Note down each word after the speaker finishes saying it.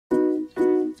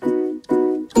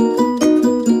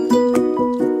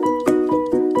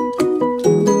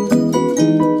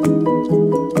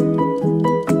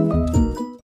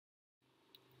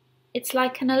It's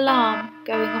like an alarm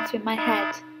going off in my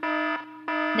head,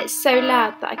 and it's so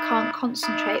loud that I can't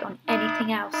concentrate on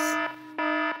anything else.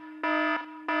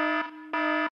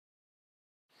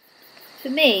 For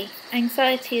me,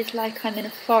 anxiety is like I'm in a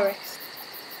forest,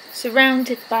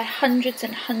 surrounded by hundreds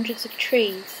and hundreds of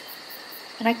trees,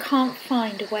 and I can't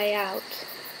find a way out.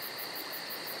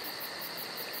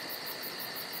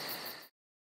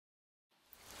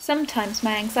 Sometimes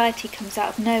my anxiety comes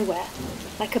out of nowhere,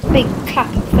 like a big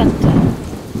clap of thunder.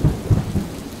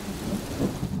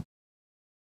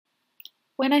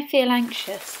 When I feel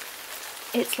anxious,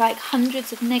 it's like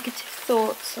hundreds of negative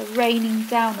thoughts are raining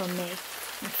down on me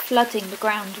and flooding the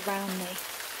ground around me.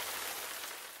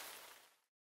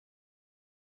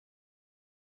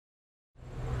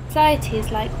 Anxiety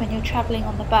is like when you're travelling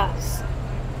on the bus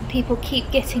and people keep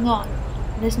getting on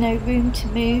and there's no room to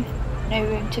move, no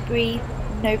room to breathe,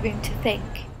 no room to think.